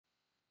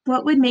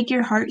What would make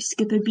your heart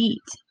skip a beat?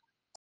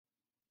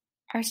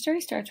 Our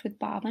story starts with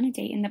Bob on a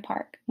date in the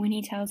park when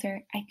he tells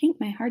her, "I think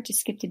my heart just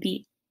skipped a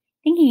beat."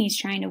 Thinking he's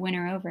trying to win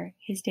her over,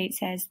 his date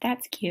says,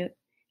 "That's cute."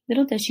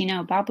 Little does she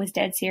know Bob was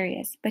dead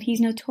serious, but he's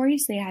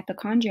notoriously a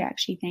hypochondriac,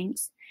 she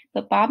thinks.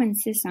 But Bob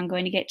insists on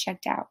going to get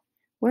checked out.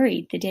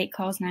 Worried, the date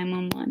calls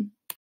 911.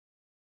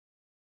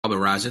 Bob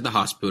arrives at the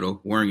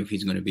hospital, worrying if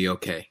he's going to be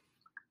okay.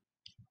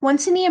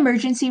 Once in the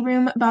emergency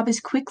room, Bob is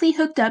quickly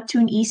hooked up to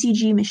an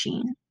ECG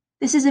machine.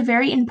 This is a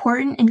very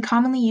important and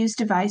commonly used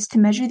device to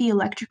measure the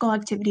electrical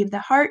activity of the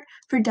heart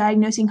for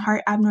diagnosing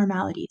heart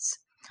abnormalities.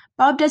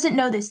 Bob doesn't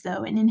know this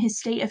though, and in his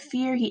state of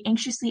fear, he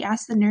anxiously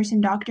asks the nurse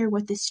and doctor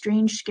what this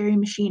strange, scary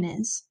machine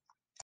is.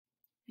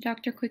 The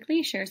doctor quickly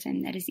assures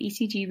him that his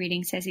ECG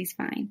reading says he's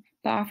fine,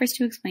 but offers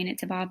to explain it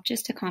to Bob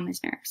just to calm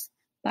his nerves.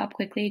 Bob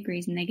quickly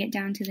agrees and they get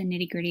down to the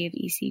nitty-gritty of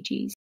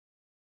ECGs.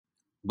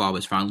 Bob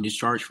is finally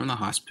discharged from the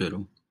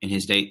hospital, and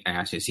his date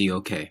asks, is he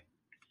okay?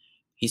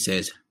 He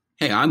says,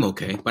 "Hey, I'm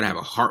okay, but I have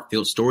a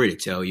heart-filled story to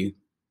tell you."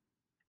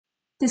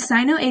 The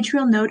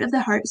sinoatrial node of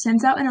the heart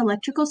sends out an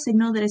electrical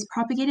signal that is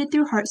propagated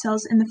through heart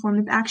cells in the form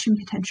of action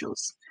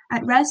potentials.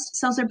 At rest,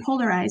 cells are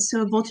polarized,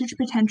 so a voltage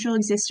potential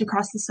exists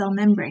across the cell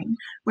membrane,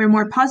 where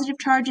more positive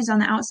charge is on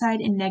the outside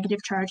and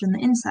negative charge on the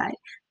inside,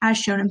 as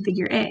shown in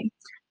Figure A.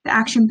 The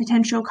action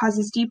potential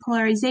causes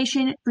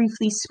depolarization,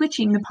 briefly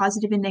switching the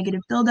positive and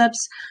negative buildups,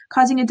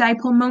 causing a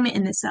dipole moment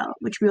in the cell,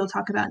 which we will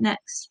talk about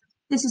next.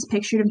 This is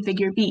pictured in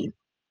Figure B.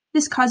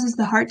 This causes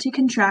the heart to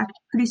contract,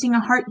 producing a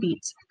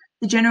heartbeat.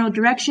 The general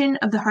direction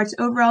of the heart's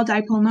overall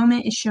dipole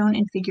moment is shown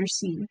in Figure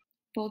C.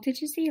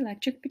 Voltage is the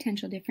electric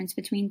potential difference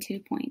between 2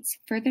 points,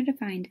 further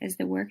defined as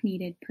the work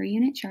needed per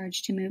unit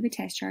charge to move a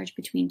test charge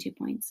between 2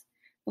 points.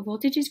 A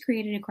voltage is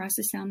created across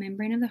the cell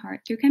membrane of the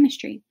heart through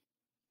chemistry.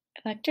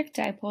 Electric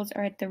dipoles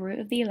are at the root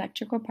of the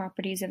electrical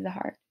properties of the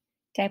heart.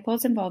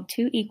 Dipoles involve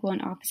two equal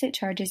and opposite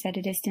charges at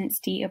a distance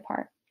d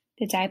apart.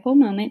 The dipole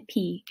moment,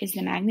 P, is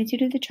the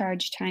magnitude of the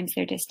charge times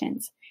their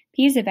distance.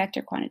 P is a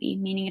vector quantity,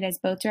 meaning it has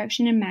both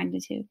direction and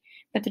magnitude,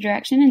 but the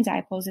direction in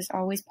dipoles is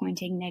always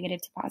pointing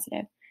negative to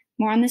positive.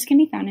 More on this can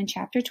be found in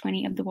Chapter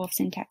 20 of the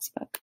Wolfson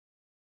textbook.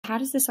 How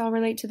does this all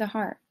relate to the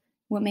heart?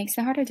 What makes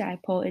the heart a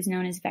dipole is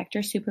known as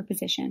vector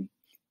superposition.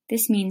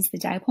 This means the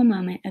dipole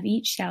moment of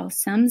each cell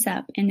sums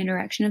up in the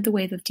direction of the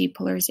wave of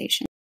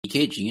depolarization.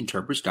 EKG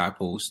interprets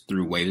dipoles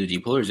through waves of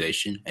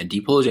depolarization, a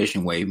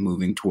depolarization wave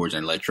moving towards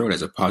an electrode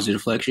as a positive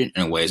deflection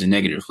and away as a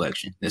negative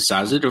deflection. The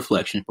size of the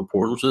deflection is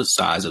proportional to the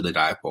size of the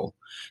dipole.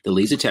 The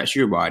leads attached to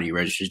your body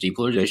registers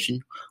depolarization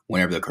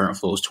whenever the current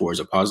flows towards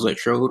a positive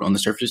electrode on the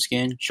surface of the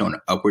skin, showing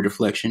an upward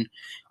deflection.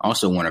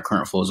 Also, when a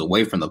current flows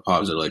away from the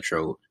positive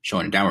electrode,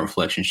 showing a downward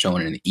reflection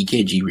shown in the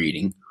EKG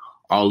reading.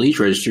 All leads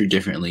register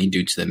differently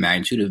due to the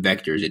magnitude of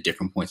vectors at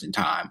different points in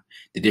time.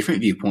 The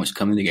different viewpoints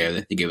coming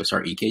together to give us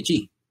our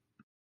EKG.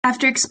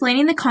 After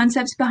explaining the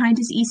concepts behind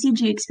his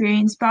ECG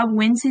experience, Bob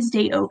wins his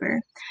date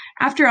over.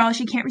 After all,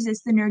 she can't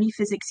resist the nerdy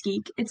physics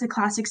geek. It's a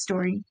classic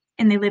story,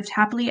 and they lived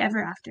happily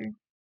ever after.